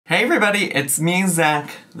Hey everybody, it's me,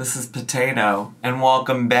 Zach. This is Potato, and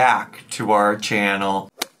welcome back to our channel.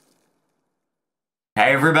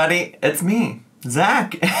 Hey everybody, it's me,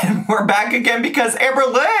 Zach, and we're back again because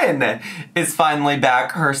Amberlynn is finally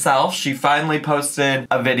back herself. She finally posted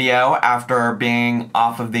a video after being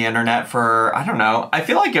off of the internet for, I don't know, I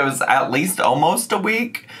feel like it was at least almost a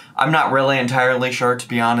week. I'm not really entirely sure, to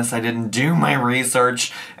be honest. I didn't do my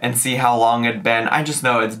research and see how long it'd been. I just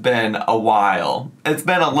know it's been a while. It's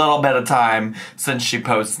been a little bit of time since she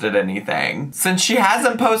posted anything. Since she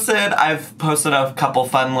hasn't posted, I've posted a couple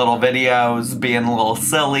fun little videos being a little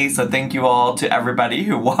silly, so thank you all to everybody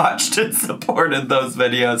who watched and supported those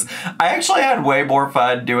videos. I actually had way more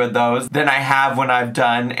fun doing those than I have when I've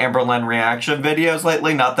done Amberlynn reaction videos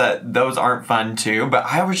lately. Not that those aren't fun too, but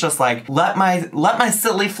I was just like, let my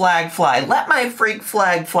silly flag fly. Let my freak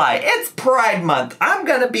flag fly. It's Pride Month. I'm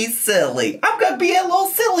gonna be silly. I'm gonna be a little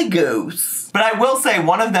silly goose. But I will say,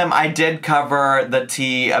 one of them I did cover the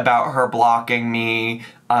tea about her blocking me.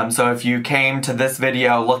 So if you came to this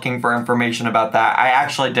video looking for information about that, I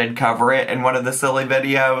actually did cover it in one of the silly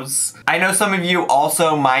videos. I know some of you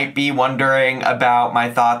also might be wondering about my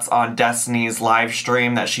thoughts on Destiny's live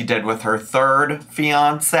stream that she did with her third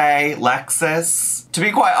fiance, Lexus. To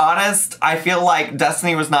be quite honest, I feel like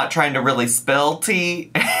Destiny was not trying to really spill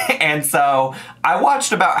tea, and so I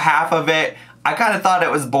watched about half of it. I kind of thought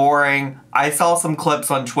it was boring. I saw some clips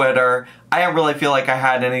on Twitter. I don't really feel like I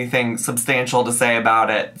had anything substantial to say about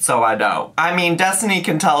it, so I don't. I mean, Destiny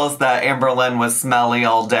can tell us that Amberlynn was smelly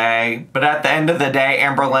all day, but at the end of the day,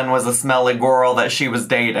 Amberlynn was a smelly girl that she was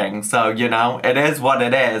dating, so, you know, it is what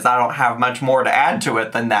it is. I don't have much more to add to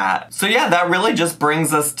it than that. So yeah, that really just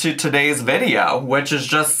brings us to today's video, which is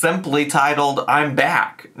just simply titled, I'm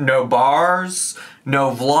Back. No bars,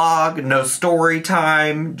 no vlog, no story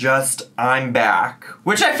time, just I'm back.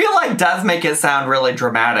 Which I feel like does make it sound really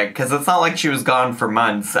dramatic, because it's not like she was gone for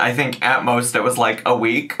months. I think at most it was like a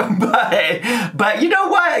week. But you know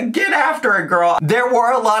what? Get after it, girl. There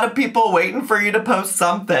were a lot of people waiting for you to post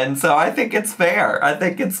something, so I think it's fair. I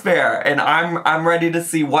think it's fair. And I'm ready to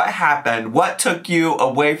see what happened. What took you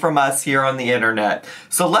away from us here on the internet?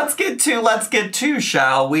 So let's get to,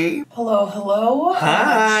 shall we? Hello, hello.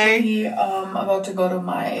 Hi. I'm about to go to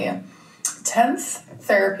my 10th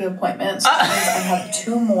therapy appointment, so that means I have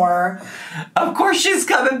 2 more. Of course she's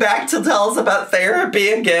coming back to tell us about therapy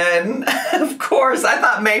again. Of course. I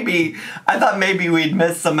thought maybe we'd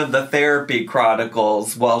miss some of the therapy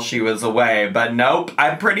chronicles while she was away, but nope.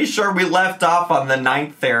 I'm pretty sure we left off on the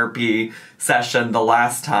 9th therapy session the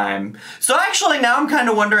last time. So actually now I'm kind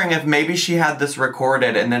of wondering if maybe she had this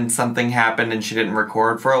recorded and then something happened and she didn't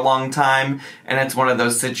record for a long time, and it's one of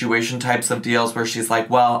those situation types of deals where she's like,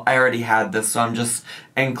 well, I already had this, so I'm just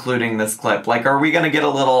including this clip. Like, are we gonna get a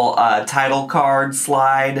little title card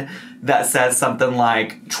slide that says something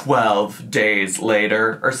like 12 days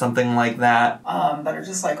later or something like that? That are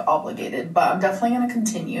just like obligated, but I'm definitely gonna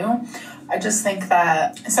continue. I just think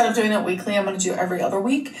that instead of doing it weekly, I'm gonna do every other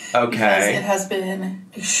week. Okay. Because it has been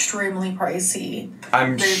extremely pricey.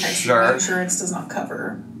 I'm very pricey. sure. My insurance does not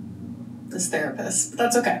cover this therapist, but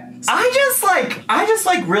that's okay. So I just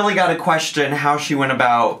really got to question how she went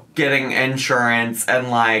about getting insurance and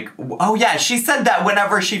like, oh yeah, she said that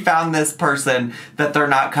whenever she found this person that they're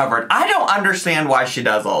not covered. I don't understand why she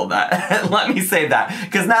does all of that. Let me say that.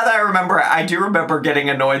 Because now that I remember, I do remember getting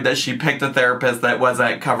annoyed that she picked a therapist that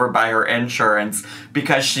wasn't covered by her insurance,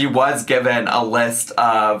 because she was given a list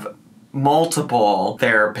of multiple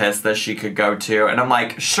therapists that she could go to, and I'm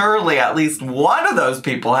like, surely at least one of those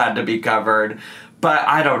people had to be covered. But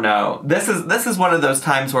I don't know. This is one of those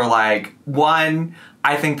times where, like, one,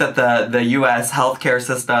 I think that the US healthcare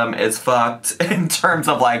system is fucked in terms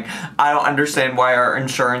of, like, I don't understand why our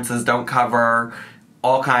insurances don't cover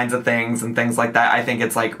all kinds of things and things like that. I think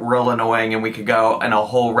it's like real annoying, and we could go in a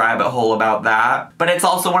whole rabbit hole about that. But it's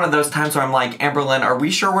also one of those times where I'm like, Amberlynn, are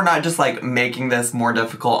we sure we're not just like making this more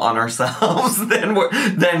difficult on ourselves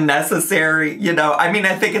than necessary? You know, I mean,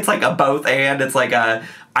 I think it's like a both and. It's like a,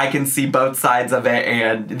 I can see both sides of it,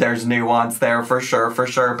 and there's nuance there for sure.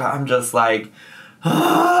 But I'm just like,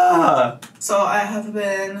 ah. So I have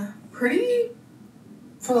been pretty,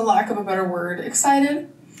 for the lack of a better word, excited.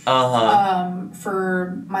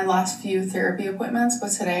 For my last few therapy appointments, but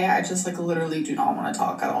today I just like literally do not want to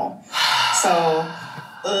talk at all. So,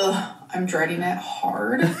 I'm dreading it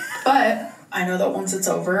hard, but I know that once it's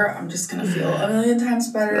over, I'm just gonna feel a million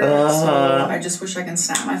times better. So I just wish I can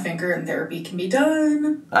snap my finger and therapy can be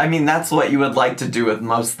done. I mean, that's what you would like to do with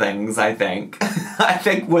most things, I think. I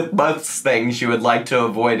think with most things you would like to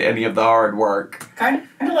avoid any of the hard work. Kind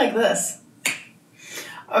of like this.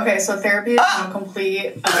 Okay, so therapy is now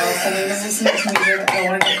complete. Something is listening to music. I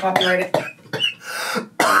don't want to get copyrighted.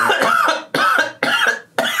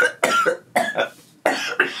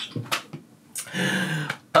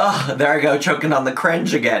 Oh, there I go, choking on the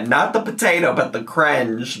cringe again. Not the potato, but the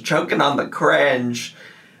cringe. Choking on the cringe.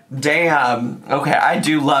 Damn. Okay, I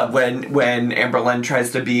do love when Amberlynn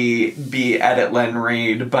tries to be Edit Lynn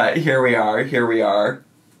Reed, but here we are.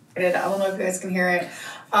 I don't know if you guys can hear it.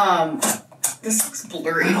 This looks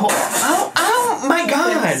blurry. Hold on. Oh my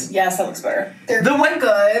God. Yes, that looks better. They're the way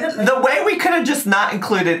good. The way we could have just not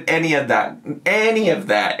included any of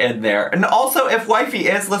that in there. And also, if wifey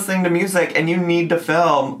is listening to music and you need to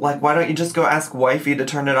film, like, why don't you just go ask wifey to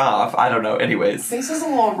turn it off? I don't know. Anyways. Face is a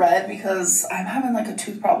little red because I'm having like a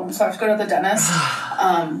tooth problem, so I have to go to the dentist.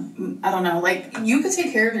 I don't know. Like, you could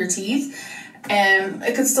take care of your teeth. And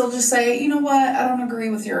it could still just say, you know what, I don't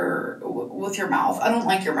agree with your mouth. I don't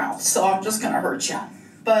like your mouth, so I'm just going to hurt you.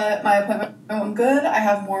 But my appointment went good. I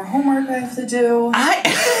have more homework I have to do.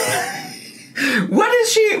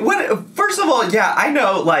 First of all, yeah, I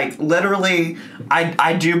know, like, literally,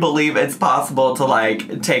 I do believe it's possible to,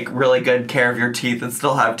 like, take really good care of your teeth and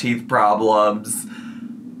still have teeth problems.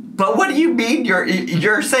 But what do you mean?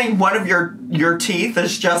 You're saying one of your teeth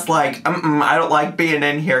is just like, I don't like being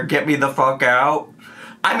in here, get me the fuck out?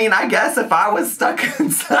 I mean, I guess if I was stuck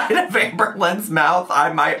inside of Amberlynn's mouth,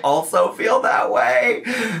 I might also feel that way.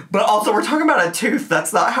 But also, we're talking about a tooth.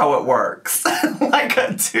 That's not how it works. Like,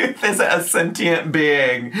 a tooth isn't a sentient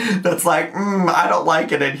being that's like, I don't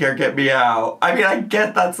like it in here, get me out. I mean, I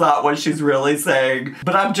get that's not what she's really saying.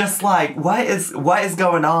 But I'm just like, what is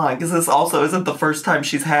going on? Because this also isn't the first time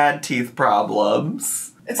she's had teeth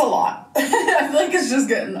problems. It's a lot. I feel like it's just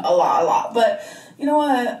getting a lot. But you know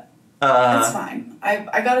what? It's fine.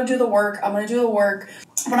 I gotta do the work. I'm gonna do the work.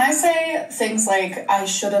 When I say things like, I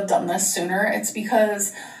should have done this sooner, it's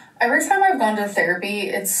because every time I've gone to therapy,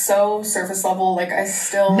 it's so surface level. Like, I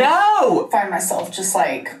still find myself just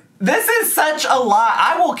like... This is such a lot.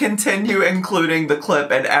 I will continue including the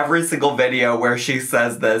clip in every single video where she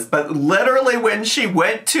says this. But literally when she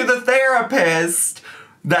went to the therapist...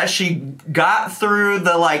 that she got through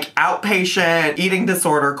the, like, outpatient eating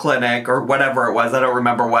disorder clinic or whatever it was. I don't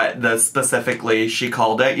remember what specifically she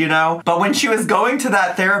called it, you know? But when she was going to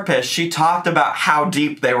that therapist, she talked about how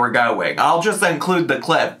deep they were going. I'll just include the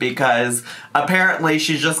clip because apparently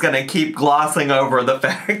she's just gonna keep glossing over the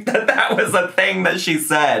fact that that was a thing that she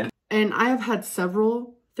said. And I have had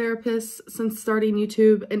several therapists since starting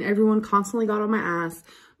YouTube, and everyone constantly got on my ass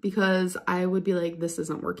because I would be like, this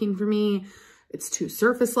isn't working for me. It's too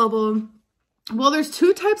surface level. Well, there's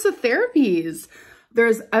two types of therapies.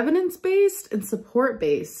 There's evidence-based and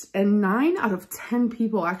support-based. And 9 out of 10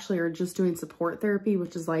 people actually are just doing support therapy,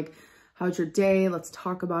 which is like, how's your day? Let's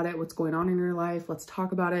talk about it. What's going on in your life? Let's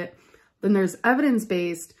talk about it. Then there's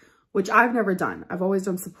evidence-based, which I've never done. I've always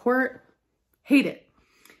done support. Hate it.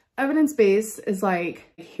 Evidence-based is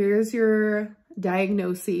like, here's your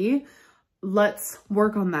diagnosis. Let's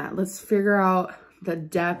work on that. Let's figure out the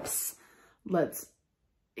depths. Let's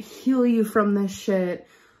heal you from this shit.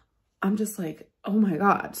 I'm just like, oh my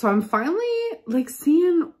God. So I'm finally like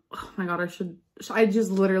seeing, oh my God, I just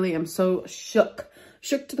literally am so shook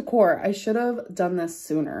to the core. I should have done this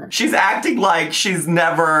sooner. She's acting like she's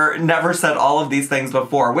never said all of these things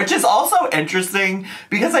before, which is also interesting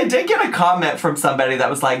because I did get a comment from somebody that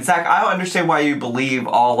was like, Zach, I don't understand why you believe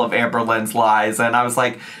all of Amberlynn's lies. And I was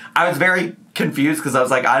like, I was very confused because I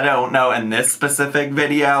was like, I don't know in this specific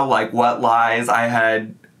video, like what lies I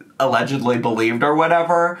had allegedly believed or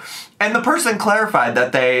whatever. And the person clarified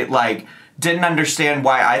that they like didn't understand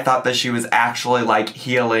why I thought that she was actually like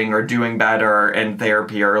healing or doing better in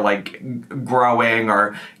therapy or like growing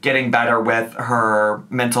or getting better with her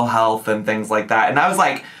mental health and things like that. And I was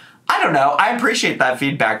like, I don't know. I appreciate that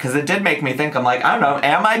feedback because it did make me think. I'm like, I don't know.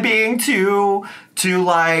 Am I being too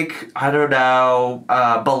like, I don't know,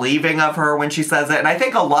 believing of her when she says it? And I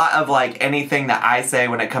think a lot of like anything that I say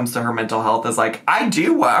when it comes to her mental health is like, I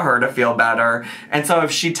do want her to feel better. And so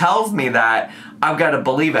if she tells me that, I've got to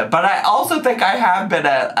believe it. But I also think I have been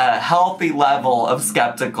a healthy level of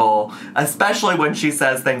skeptical, especially when she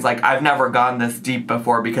says things like, I've never gone this deep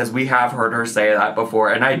before, because we have heard her say that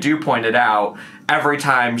before. And I do point it out every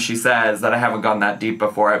time she says that I haven't gone that deep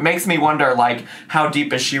before. It makes me wonder, like, how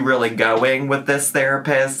deep is she really going with this this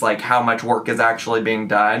therapist, like how much work is actually being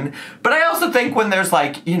done. But I also think when there's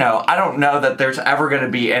like, you know, I don't know that there's ever going to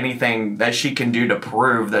be anything that she can do to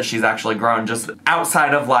prove that she's actually grown, just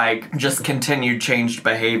outside of like just continued changed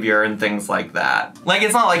behavior and things like that. Like,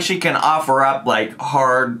 it's not like she can offer up like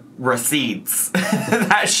hard receipts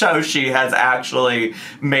that show she has actually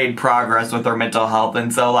made progress with her mental health.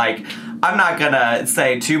 And so like, I'm not gonna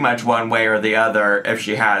say too much one way or the other if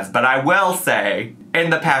she has, but I will say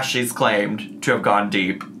in the past she's claimed to have gone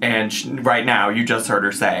deep, and right now you just heard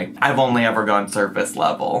her say, I've only ever gone surface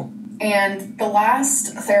level. And the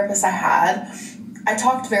last therapist I had, I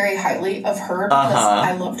talked very highly of her because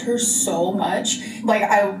I loved her so much. Like,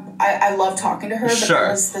 I love talking to her, but there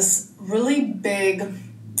was this really big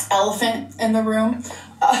elephant in the room.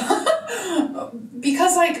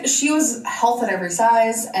 Because, like, she was health at every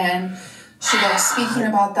size, and she loved speaking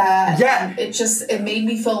about that. Yeah. And it made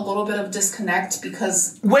me feel a little bit of disconnect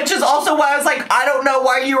because... Which is also why I was like, I don't know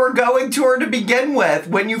why you were going to her to begin with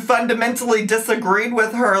when you fundamentally disagreed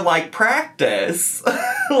with her, like, practice.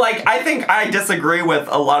 Like, I think I disagree with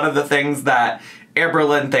a lot of the things that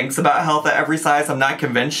Amberlynn thinks about health at every size. I'm not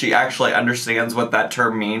convinced she actually understands what that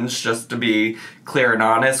term means, just to be clear and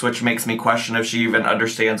honest, which makes me question if she even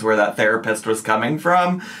understands where that therapist was coming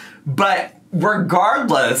from. But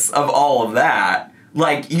regardless of all of that,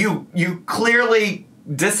 like, you clearly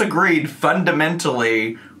disagreed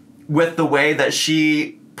fundamentally with the way that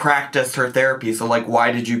she practiced her therapy. So, like,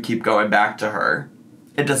 why did you keep going back to her?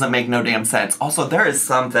 It doesn't make no damn sense. Also, there is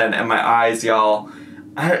something in my eyes, y'all.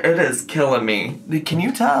 It is killing me. Can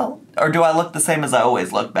you tell? Or do I look the same as I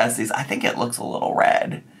always look, besties? I think it looks a little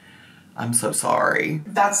red. I'm so sorry.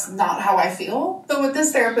 That's not how I feel. But with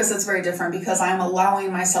this therapist, it's very different because I'm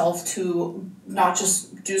allowing myself to not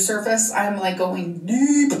just do surface. I'm, like, going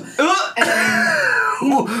deep. What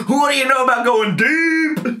do you know about going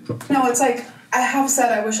deep? No, it's like, I have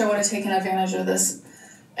said I wish I would have taken advantage of this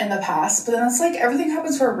in the past, but then it's like everything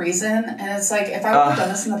happens for a reason, and it's like if I would have done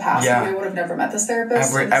this in the past, I would have never met this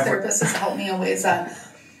therapist. And this therapist has helped me in ways that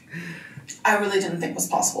I really didn't think was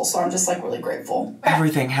possible, so I'm just like really grateful.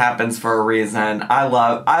 Everything happens for a reason. I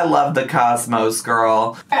love the cosmos,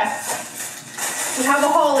 girl. Yes. We have a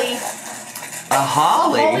holly. A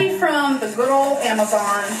holly? A holly from the good old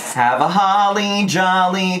Amazon. Have a holly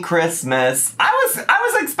jolly Christmas. I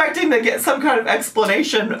was expecting to get some kind of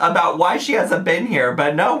explanation about why she hasn't been here,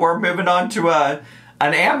 but no, we're moving on to an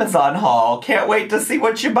Amazon haul. Can't wait to see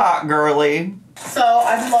what you bought, girly. So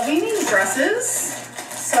I'm loving these dresses.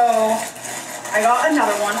 So I got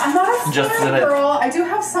another one. I'm not a floral girl. I do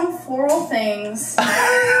have some floral things.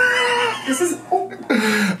 This is... Oh.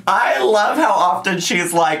 I love how often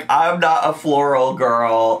she's like, I'm not a floral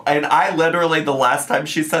girl. And I literally, the last time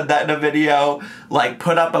she said that in a video, like,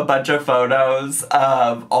 put up a bunch of photos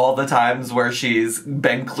of all the times where she's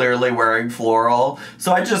been clearly wearing floral.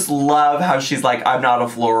 So I just love how she's like, I'm not a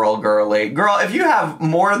floral girly. Girl, if you have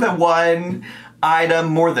more than one item,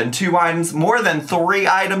 more than two items, more than 3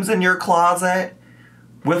 items in your closet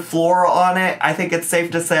with floral on it, I think it's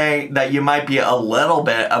safe to say that you might be a little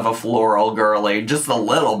bit of a floral girly. Just a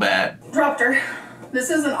little bit. Dropped her.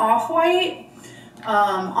 This is an off-white.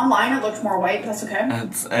 Online it looked more white, but that's okay.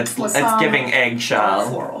 It's giving eggshell.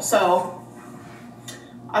 Floral. So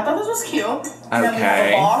I thought this was cute. Okay. And then we have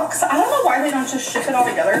a box. I don't know why they don't just ship it all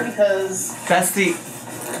together because Bestie,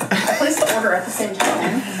 I placed the order at the same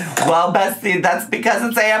time. Well, bestie, that's because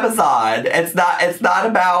it's Amazon. It's not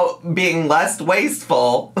about being less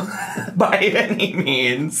wasteful by any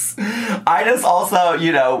means. I just also,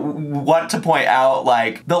 you know, want to point out,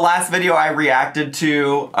 like, the last video I reacted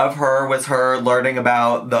to of her was her learning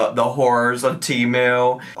about the horrors of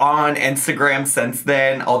Temu. On Instagram since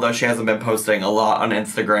then, although she hasn't been posting a lot on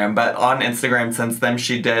Instagram, but on Instagram since then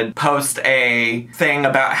she did post a thing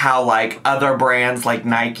about how, like, other brands like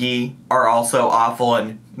Nike are also awful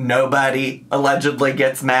and nobody allegedly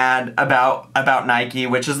gets mad about Nike,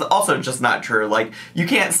 which is also just not true. Like, you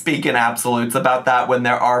can't speak in absolutes about that when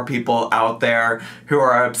there are people out there who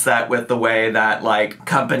are upset with the way that, like,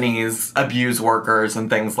 companies abuse workers and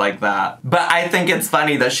things like that. But I think it's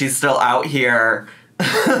funny that she's still out here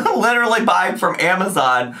literally buying from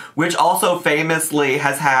Amazon, which also famously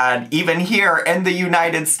has had, even here in the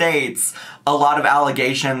United States, a lot of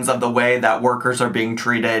allegations of the way that workers are being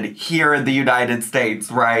treated here in the United States,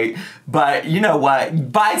 right? But you know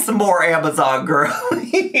what? Buy some more Amazon, girl.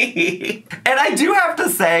 And I do have to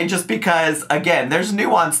say, just because, again, there's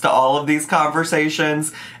nuance to all of these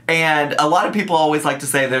conversations, and a lot of people always like to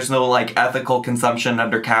say there's no, like, ethical consumption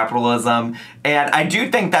under capitalism, and I do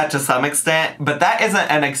think that to some extent, but that isn't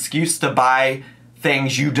an excuse to buy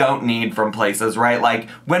things you don't need from places, right? Like,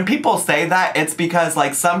 when people say that, it's because,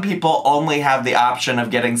 like, some people only have the option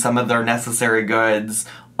of getting some of their necessary goods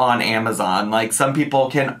on Amazon. Like, some people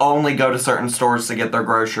can only go to certain stores to get their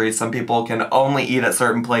groceries. Some people can only eat at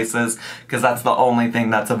certain places because that's the only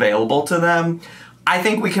thing that's available to them. I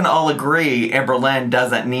think we can all agree Amberlynn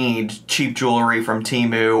doesn't need cheap jewelry from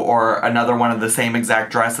Temu or another one of the same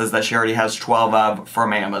exact dresses that she already has 12 of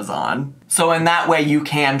from Amazon. So in that way, you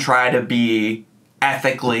can try to be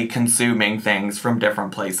ethically consuming things from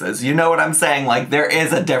different places. You know what I'm saying? Like, there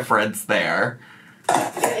is a difference there.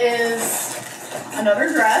 It is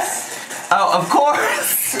another dress. Oh, of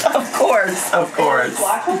course! Of course, of course.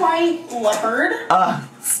 Black and white leopard.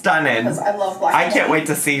 Stunning. Because I love black and white. I can't wait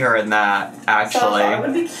to see her in that, actually. So I thought it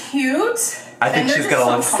would be cute. I think she's gonna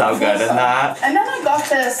look so good in that. And then I got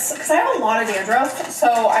this, because I have a lot of dandruff, so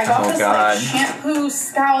I got this like shampoo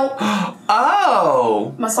scalp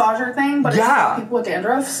massager thing, but it's for people with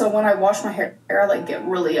dandruff, so when I wash my hair, I like get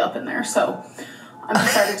really up in there, so I'm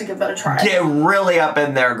excited to give that a try. Get really up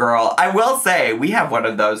in there, girl. I will say, we have one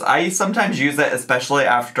of those. I sometimes use it, especially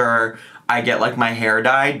after I get like my hair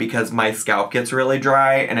dyed, because my scalp gets really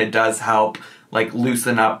dry, and it does help like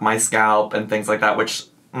loosen up my scalp and things like that, which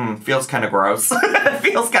feels kind of gross. It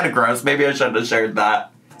feels kind of gross. Maybe I shouldn't have shared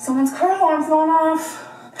that. Someone's car alarm's going off.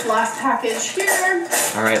 Last package here.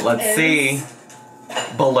 All right, let's see.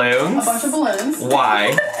 Balloons. A bunch of balloons.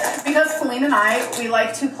 Why? Because Feline and I, we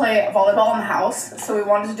like to play volleyball in the house, so we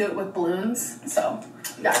wanted to do it with balloons. So,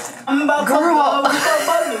 yeah. I'm about to blow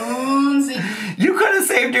the balloons. You could have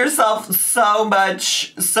saved yourself so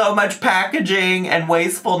much packaging and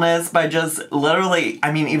wastefulness by just literally,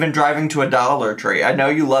 I mean, even driving to a Dollar Tree. I know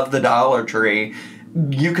you love the Dollar Tree.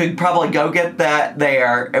 You could probably go get that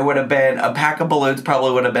there. It would have been, a pack of balloons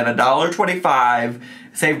probably would have been $1.25.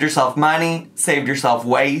 Saved yourself money, saved yourself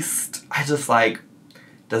waste. I just like,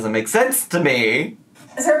 doesn't make sense to me.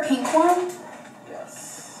 Is there a pink one?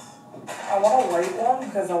 Yes. I want a white one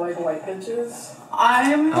because I like white bitches.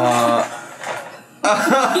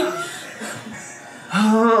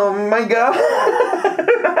 Oh my god.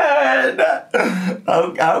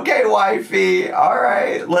 Okay, wifey.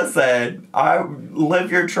 Alright, listen.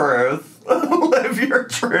 Live your truth. Live your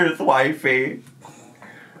truth, wifey.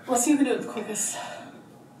 Let's see who can do it the quickest.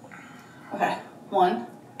 Okay. 1,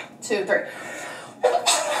 2, 3.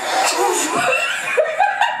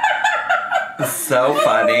 So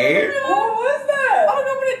funny. What was that? I don't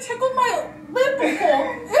know, but it tickled my lip.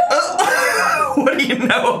 What do you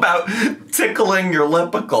know about tickling your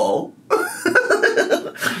lipicle?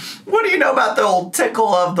 What do you know about the old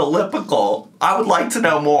tickle of the lipicle? I would like to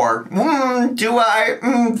know more. Do I?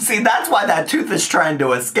 See, that's why that tooth is trying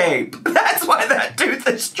to escape. That's why that tooth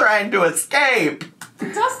is trying to escape.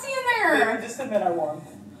 Dusty in there. Maybe just admit I won.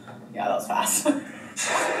 Yeah, that was fast. Well,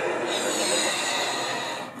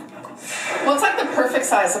 it's like the perfect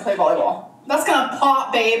size to play volleyball. That's gonna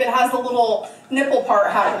pop, babe. It has the little nipple part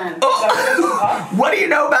happening. What do you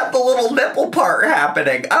know about the little nipple part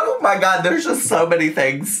happening? Oh my god, there's just so many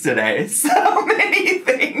things today. So many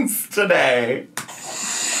things today.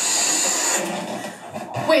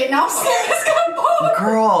 Wait, now I'm scared it's gonna pop.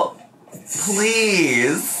 Girl,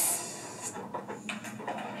 please.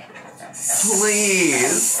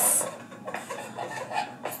 Please.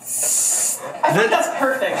 I think that's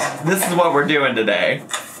perfect. This is what we're doing today.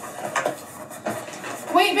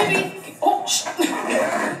 Wait, baby. Oh,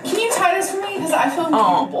 can you tie this for me? Because I feel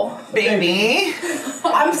uncomfortable. Baby.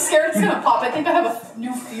 I'm scared it's gonna pop. I think I have a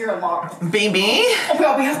new fear unlocked. Baby. Oh my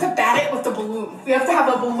god, we have to bat it with the balloon. We have to have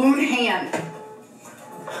a balloon hand.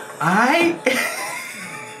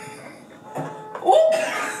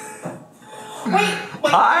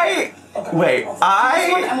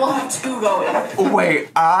 And we'll have 2 going.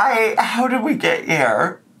 How did we get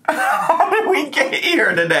here? How did we get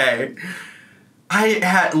here today?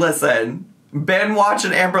 Listen, been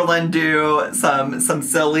watching Amberlynn do some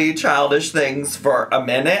silly, childish things for a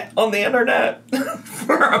minute on the internet.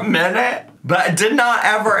 For a minute. But did not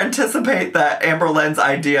ever anticipate that Amberlynn's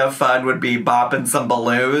idea of fun would be bopping some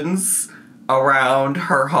balloons around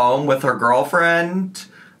her home with her girlfriend.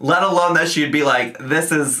 Let alone that she'd be like,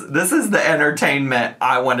 this is the entertainment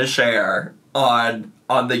I want to share on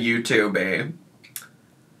the YouTube.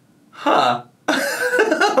 Huh.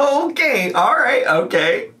 Okay. Alright,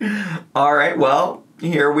 okay. Alright, well,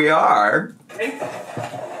 here we are.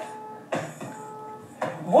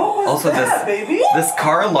 What was also, that, baby? This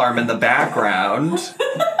car alarm in the background.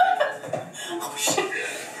 Oh shit.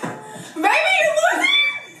 Baby, you're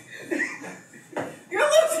losing! You're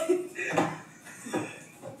losing!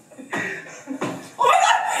 Oh my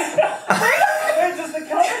god! Wait, does the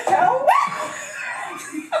counter count?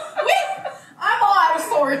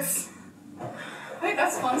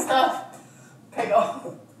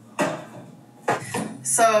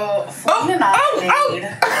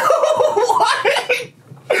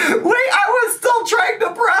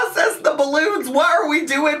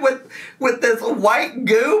 doing with this white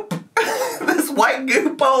goop? This white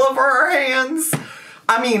goop all over her hands?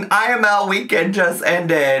 I mean, IML weekend just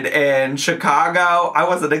ended in Chicago. I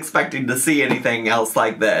wasn't expecting to see anything else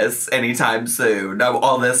like this anytime soon.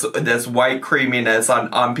 All this white creaminess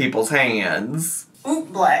on people's hands.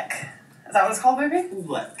 Oobleck. Is that what it's called, baby?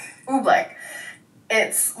 Oobleck. Oobleck.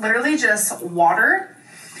 It's literally just water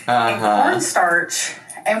and cornstarch,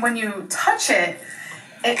 and when you touch it,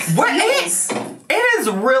 it feels... It is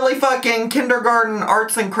really fucking kindergarten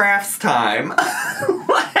arts and crafts time.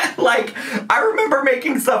 Like, I remember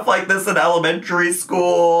making stuff like this in elementary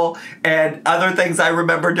school, and other things I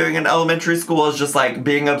remember doing in elementary school is just, like,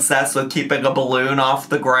 being obsessed with keeping a balloon off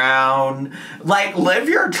the ground. Like, live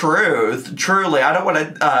your truth, truly. I don't want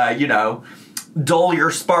to, you know, dull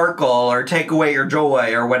your sparkle or take away your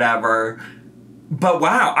joy or whatever. But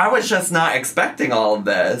wow, I was just not expecting all of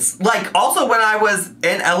this. Like, also when I was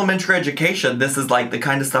in elementary education, this is like the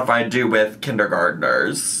kind of stuff I do with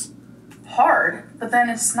kindergartners. Hard, but then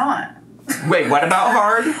it's not. Wait, what about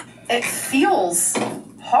hard? It feels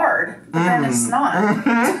hard, but then it's not.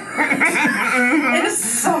 It is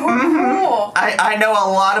so cool. I know a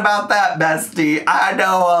lot about that, bestie. I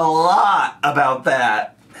know a lot about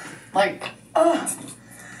that. Like, ugh.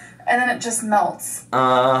 And then it just melts.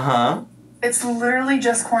 Uh-huh. It's literally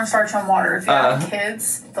just cornstarch and water. If you have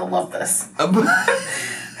kids, they'll love this.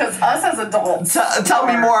 Because us as adults... Tell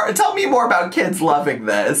me more about kids loving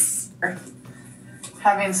this.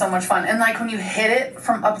 Having so much fun. And like when you hit it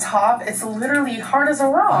from up top, it's literally hard as a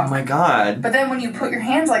rock. Oh my god. But then when you put your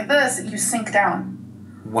hands like this, you sink down.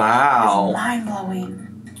 Wow. It's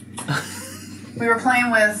mind-blowing. We were playing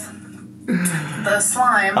with the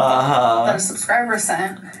slime that a subscriber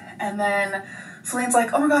sent, and then Feline's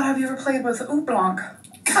like, oh my god, have you ever played with Ooblanc?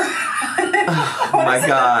 Oh my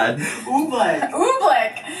god. Oobleck.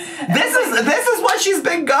 Oobleck. This is what she's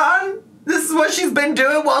been gone? This is what she's been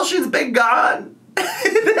doing while she's been gone?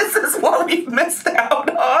 This is what we've missed out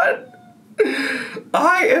on?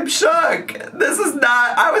 I am shook. This is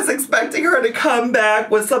not... I was expecting her to come back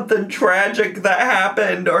with something tragic that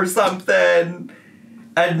happened or something.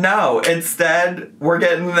 And no, instead, we're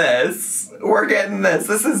getting this. We're getting this.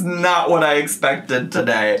 This is not what I expected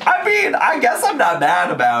today. I mean, I guess I'm not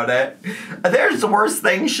mad about it. There's worse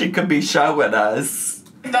things she could be showing us.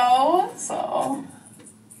 No, so...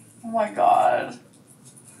 Oh my god.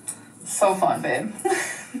 So fun, babe.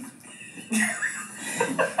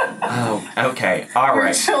 Oh, okay. All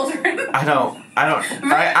right. Children.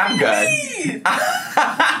 I'm good.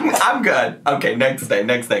 I'm good. Okay, next day.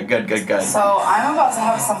 Good. So I'm about to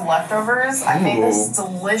have some leftovers. I made this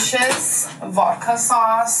delicious vodka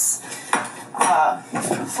sauce.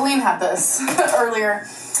 Feline had this earlier.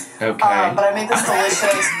 Okay. But I made this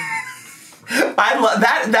delicious. I love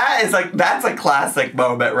that is like, that's a classic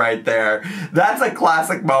moment right there. That's a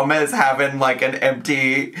classic moment, is having like an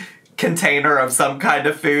empty container of some kind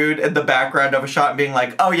of food in the background of a shot and being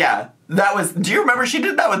like, oh yeah, do you remember she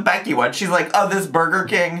did that with Becky once? She's like, oh, this Burger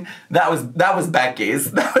King, that was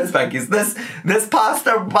Becky's. That was Becky's. This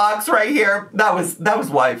pasta box right here, that was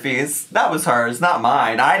wifey's. That was hers, not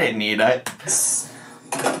mine. I didn't eat it.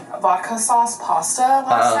 Vodka sauce pasta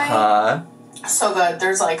last night. So good.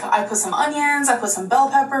 There's like, I put some onions, I put some bell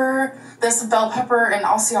pepper, this bell pepper and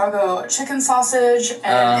Asiago chicken sausage,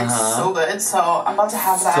 and it's so good. So I'm about to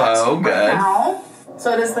have that right now.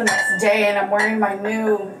 So it is the next day, and I'm wearing my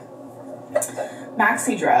new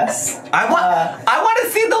maxi dress. I want to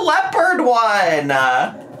see the leopard one.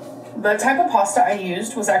 The type of pasta I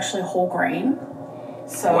used was actually whole grain.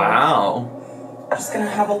 So wow. I'm just gonna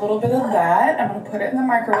have a little bit of that. I'm gonna put it in the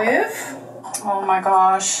microwave. Oh my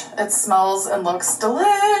gosh, it smells and looks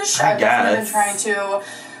delish. I've definitely been trying to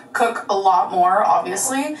cook a lot more,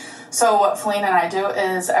 obviously. So what Feline and I do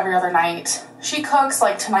is every other night she cooks.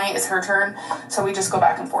 Like tonight is her turn, so we just go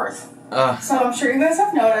back and forth. So I'm sure you guys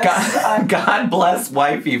have noticed. God bless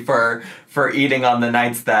wifey for eating on the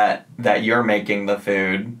nights that you're making the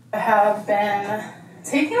food. I have been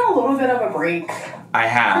taking a little bit of a break. I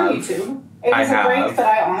have. From YouTube. It was a break that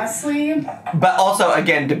I honestly... But also,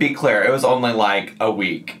 again, to be clear, it was only like a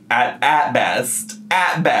week. At best.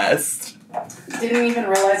 At best. Didn't even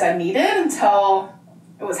realize I needed until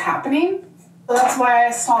it was happening. So that's why I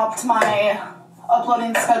stopped my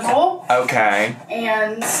uploading schedule. Okay.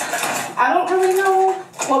 And I don't really know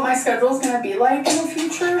what my schedule is going to be like in the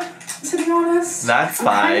future, to be honest. That's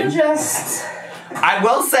fine. I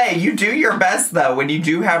will say, you do your best, though, when you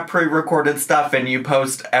do have pre-recorded stuff and you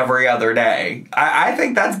post every other day. I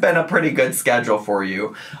think that's been a pretty good schedule for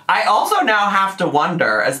you. I also now have to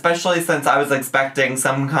wonder, especially since I was expecting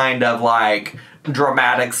some kind of, like,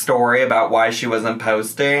 dramatic story about why she wasn't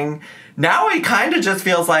posting. Now it kind of just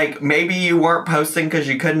feels like maybe you weren't posting because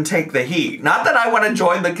you couldn't take the heat. Not that I want to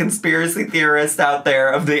join the conspiracy theorists out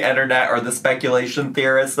there of the internet or the speculation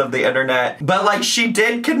theorists of the internet, but like she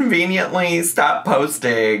did conveniently stop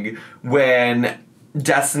posting when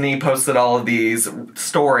Destiny posted all of these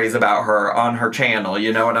stories about her on her channel,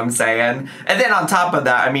 you know what I'm saying? And then on top of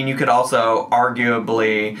that, I mean, you could also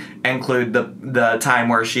arguably include the time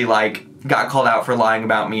where she, like, got called out for lying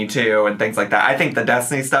about Me Too and things like that. I think the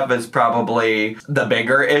Destiny stuff is probably the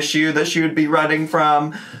bigger issue that she would be running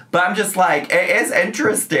from. But I'm just like, it is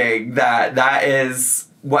interesting that that is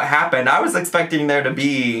what happened. I was expecting there to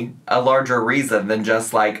be a larger reason than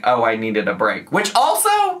just like, oh, I needed a break. Which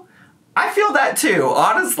also, I feel that too.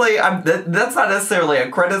 Honestly, that's not necessarily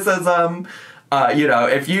a criticism. You know,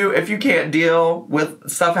 if you can't deal with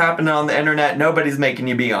stuff happening on the internet, nobody's making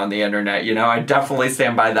you be on the internet. You know, I definitely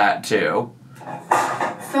stand by that too.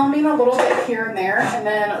 Filming a little bit here and there, and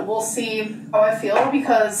then we'll see how I feel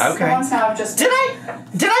because the ones now just... Did I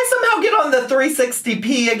somehow get on the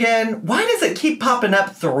 360p again? Why does it keep popping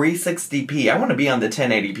up 360p? I want to be on the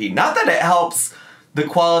 1080p. Not that it helps the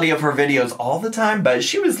quality of her videos all the time, but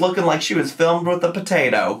she was looking like she was filmed with a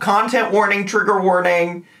potato. Content warning, trigger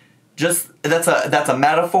warning. Just, that's a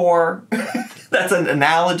metaphor. That's an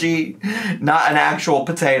analogy, not an actual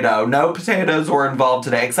potato. No potatoes were involved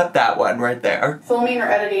today, except that one right there. Filming or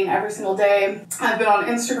editing every single day. I've been on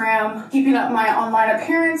Instagram, keeping up my online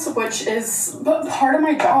appearance, which is part of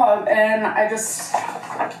my job, and I just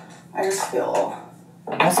feel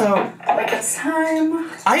also like it's time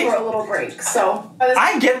for a little break. So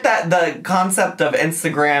I get that the concept of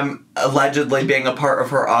Instagram allegedly being a part of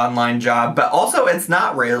her online job, but also it's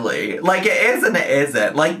not really. Like, it is and it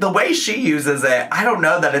isn't. Like, the way she uses it, I don't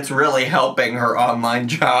know that it's really helping her online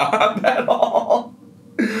job at all.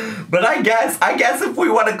 But I guess if we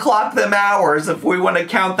want to clock them hours, if we want to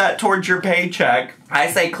count that towards your paycheck, I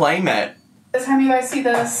say claim it. By the time you guys see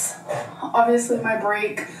this, obviously my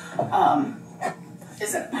break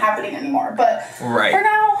isn't happening anymore, but for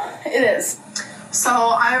now, it is.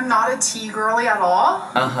 So, I'm not a tea girly at all,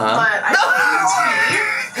 but I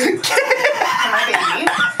drink tea for my baby.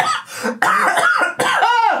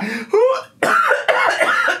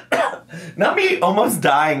 Not me almost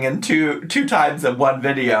dying in two times in one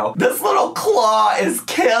video. This little claw is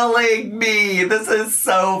killing me. This is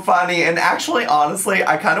so funny. And actually, honestly,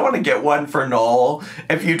 I kind of want to get one for Noel.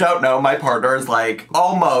 If you don't know, my partner is like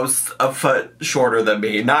almost a foot shorter than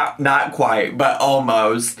me. Not quite, but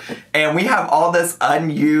almost. And we have all this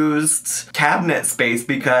unused cabinet space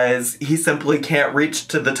because he simply can't reach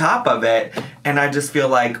to the top of it. And I just feel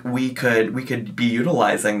like we could be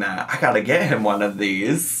utilizing that. I gotta get him one of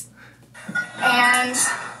these. And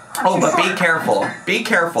but be careful. Be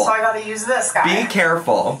careful. So I gotta use this guy. Be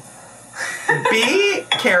careful. Be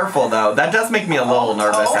careful, though. That does make me a little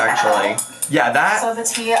nervous, actually. Yeah, that... So the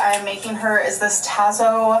tea I'm making her is this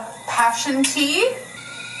Tazo Passion Tea.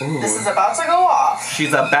 Ooh. This is about to go off.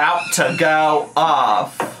 She's about to go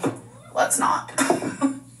off. Let's not.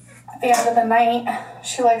 At the end of the night,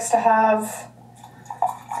 she likes to have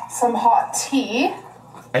some hot tea.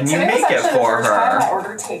 And you make it for her. Today was actually the first time I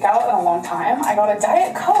ordered takeout in a long time. I got a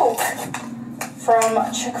Diet Coke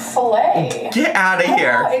from Chick-fil-A. Get out of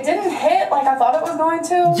here. It didn't hit like I thought it was going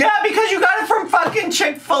to. Yeah, because you got it from fucking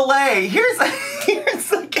Chick-fil-A. Here's the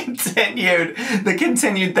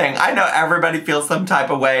continued thing. I know everybody feels some type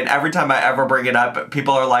of way, and every time I ever bring it up,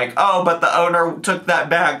 people are like, oh, but the owner took that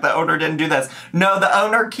back. The owner didn't do this. No, the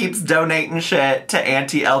owner keeps donating shit to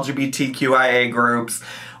anti-LGBTQIA groups.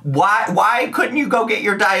 Why couldn't you go get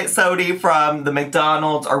your diet soda from the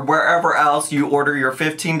McDonald's or wherever else you order your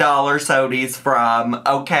 $15 sodies from?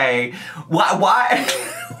 Okay. Why? Why?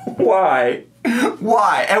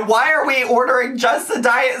 Why? And why are we ordering just a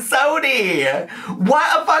diet soda?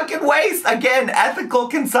 What a fucking waste. Again, ethical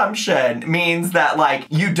consumption means that, like,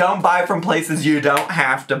 you don't buy from places you don't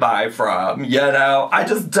have to buy from, you know? I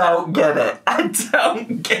just don't get it. I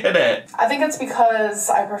don't get it. I think it's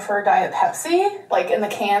because I prefer Diet Pepsi, like in the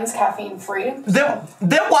cans, caffeine-free. Then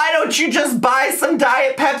why don't you just buy some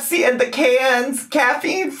Diet Pepsi in the cans,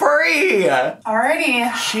 caffeine-free?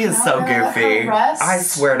 Alrighty. She is so goofy. I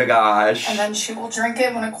swear to gosh. And then she will drink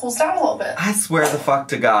it when it cools down a little bit. I swear the fuck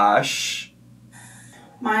to gosh.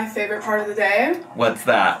 My favorite part of the day. What's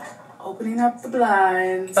that? Opening up the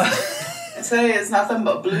blinds. Today is nothing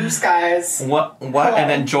but blue skies. What an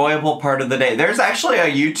enjoyable part of the day. There's actually a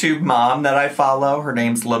YouTube mom that I follow. Her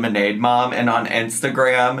name's Lemonade Mom, and on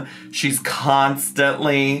Instagram, she's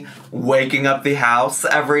constantly waking up the house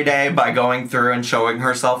every day by going through and showing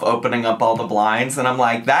herself opening up all the blinds. And I'm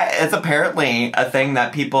like, that is apparently a thing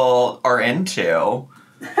that people are into.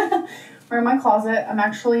 We're in my closet. I'm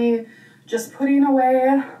actually just putting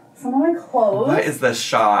away some of my clothes. What is this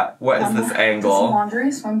shot? What is this angle? Some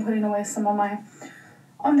laundry, so I'm putting away some of my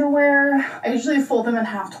underwear. I usually fold them in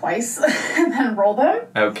half twice and then roll them.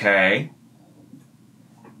 Okay.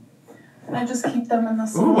 And I just keep them in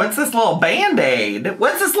this Ooh, what's this little Band-Aid?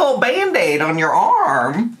 What's this little Band-Aid on your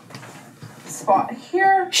arm? Spot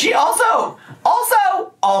here. She also,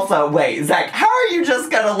 wait, Zach, how are you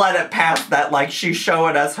just gonna let it pass that like she's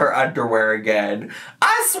showing us her underwear again?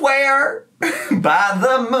 I swear, by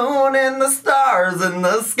the moon and the stars in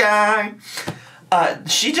the sky.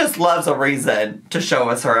 She just loves a reason to show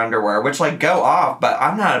us her underwear, which like go off, but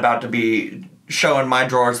I'm not about to be showing my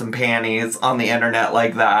drawers and panties on the internet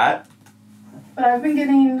like that. But I've been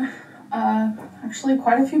getting, actually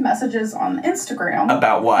quite a few messages on Instagram.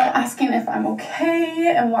 About what? Asking if I'm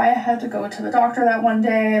okay and why I had to go to the doctor that one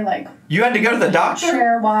day. Like, you had to go to the doctor?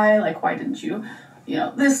 Share why. Like, why didn't you,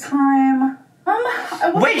 this time?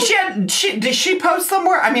 Wait, did she post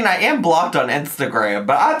somewhere? I mean, I am blocked on Instagram,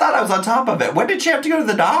 but I thought I was on top of it. When did she have to go to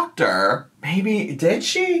the doctor? Maybe, did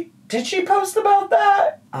she? Did she post about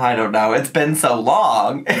that? I don't know. It's been so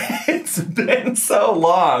long. It's been so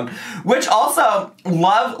long. Which also,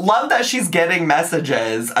 love that she's getting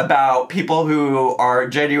messages about people who are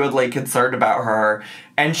genuinely concerned about her.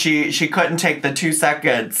 And she couldn't take the 2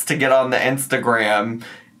 seconds to get on the Instagram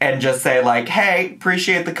and just say like, hey,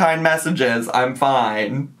 appreciate the kind messages. I'm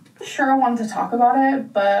fine. Sure, I wanted to talk about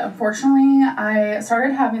it, but unfortunately, I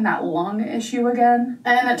started having that lung issue again.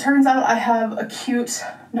 And it turns out I have acute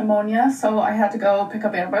pneumonia, so I had to go pick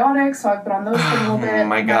up antibiotics, so I've been on those for a little bit. Oh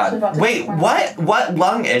my god. Wait, what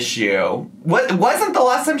lung issue? Wasn't the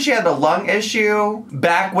last time she had a lung issue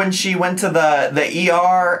back when she went to the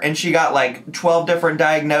ER and she got like 12 different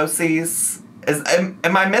diagnoses?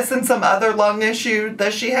 Am I missing some other lung issue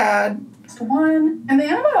that she had? Just one. And the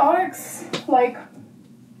antibiotics, like,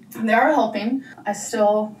 they are helping. I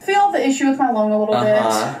still feel the issue with my lung a little bit.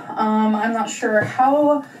 I'm not sure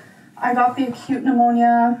how I got the acute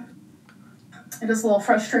pneumonia. It is a little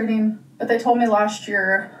frustrating. But they told me last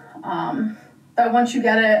year that once you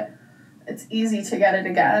get it, it's easy to get it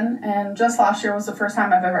again. And just last year was the first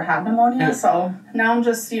time I've ever had pneumonia. So now I'm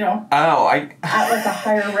just, at like a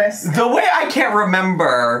higher risk. The way I can't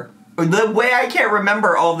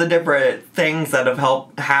remember all the different things that have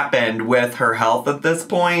happened with her health at this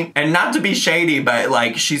point, and not to be shady, but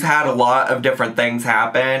like she's had a lot of different things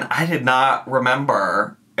happen. I did not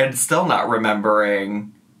remember, and still not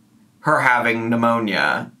remembering her having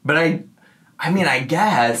pneumonia. But I mean, I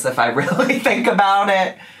guess if I really think about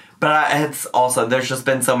it, but it's also, there's just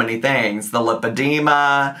been so many things. The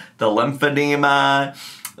lipedema, the lymphedema,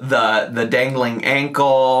 the dangling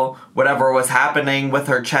ankle, whatever was happening with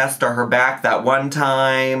her chest or her back that one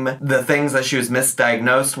time, the things that she was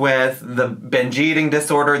misdiagnosed with, the binge eating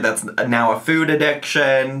disorder that's now a food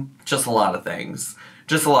addiction, just a lot of things.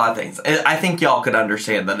 Just a lot of things. I think y'all could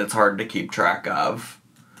understand that it's hard to keep track of.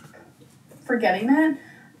 Forgetting it,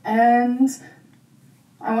 and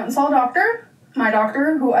I went and saw a doctor. My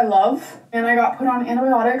doctor, who I love, and I got put on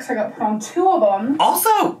antibiotics. I got put on 2 of them.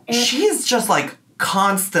 Also, she's just like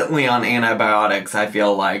constantly on antibiotics, I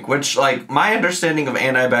feel like, which like my understanding of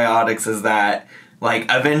antibiotics is that like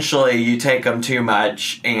eventually you take them too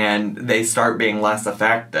much and they start being less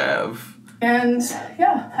effective. And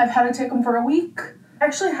yeah, I've had to take them for a week. I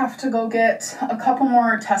actually have to go get a couple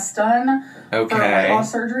more tests done for weight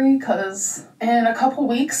loss surgery, because in a couple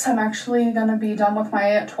weeks I'm actually going to be done with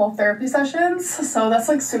my 12 therapy sessions. So that's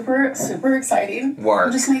like super, super exciting. Work.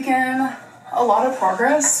 I'm just making a lot of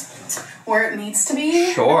progress where it needs to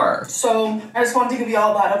be. Sure. So I just wanted to give you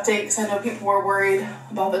all that update because I know people were worried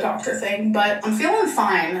about the doctor thing, but I'm feeling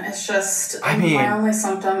fine. It's just, my only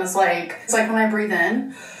symptom is like, it's like when I breathe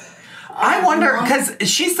in. I wonder, because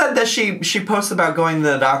she said that she posts about going to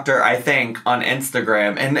the doctor, I think, on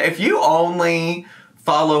Instagram. And if you only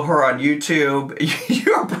follow her on YouTube,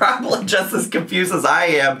 you're probably just as confused as I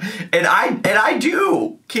am. And I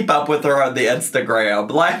do keep up with her on the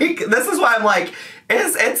Instagram. Like, this is why I'm like,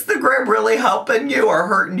 is Instagram really helping you or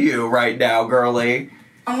hurting you right now, girly?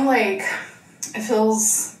 I'm like, it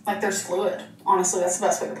feels like there's fluid. Honestly, that's the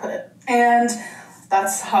best way to put it. And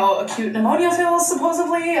that's how acute pneumonia feels,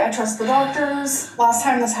 supposedly. I trust the doctors. Last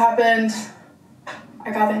time this happened,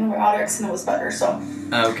 I got the antibiotics and it was better. So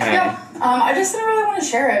Okay. yeah, I just didn't really want to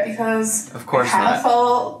share it because Of course I kind not. of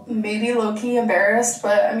felt maybe low-key embarrassed,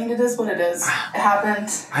 but I mean, it is what it is. It happened.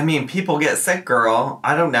 I mean, people get sick, girl.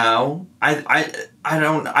 I don't know. I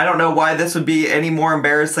don't know why this would be any more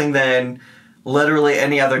embarrassing than literally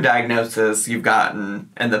any other diagnosis you've gotten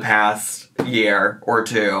in the past year or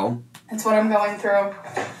two. It's what I'm going through.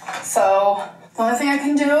 So the only thing I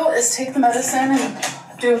can do is take the medicine and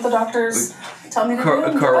do what the doctors tell me to do.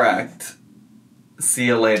 and Correct. See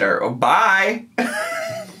you later. Oh, bye.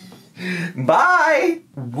 Bye.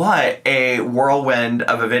 What a whirlwind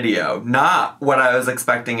of a video. Not what I was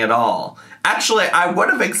expecting at all. Actually, I would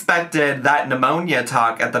have expected that pneumonia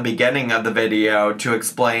talk at the beginning of the video to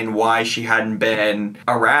explain why she hadn't been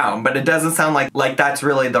around, but it doesn't sound like that's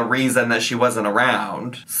really the reason that she wasn't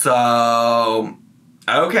around. So,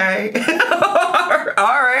 okay.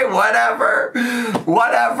 Alright, whatever.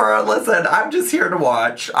 Listen, I'm just here to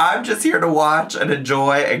watch. I'm just here to watch and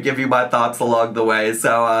enjoy and give you my thoughts along the way.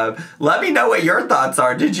 So, let me know what your thoughts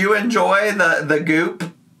are. Did you enjoy the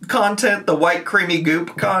goop content, the white creamy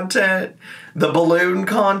goop content, the balloon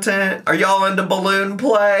content? Are y'all into balloon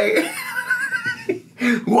play?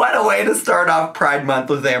 What a way to start off Pride Month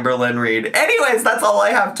with Amberlynn Reid. Anyways, that's all I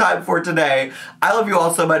have time for today. I love you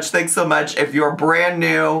all so much. Thanks so much. If you're brand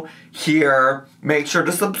new here, make sure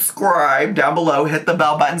to subscribe down below. Hit the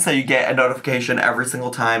bell button so you get a notification every single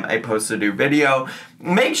time I post a new video.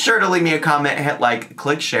 Make sure to leave me a comment, hit like,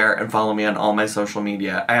 click share, and follow me on all my social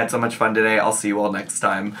media. I had so much fun today. I'll see you all next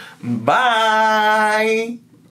time. Bye!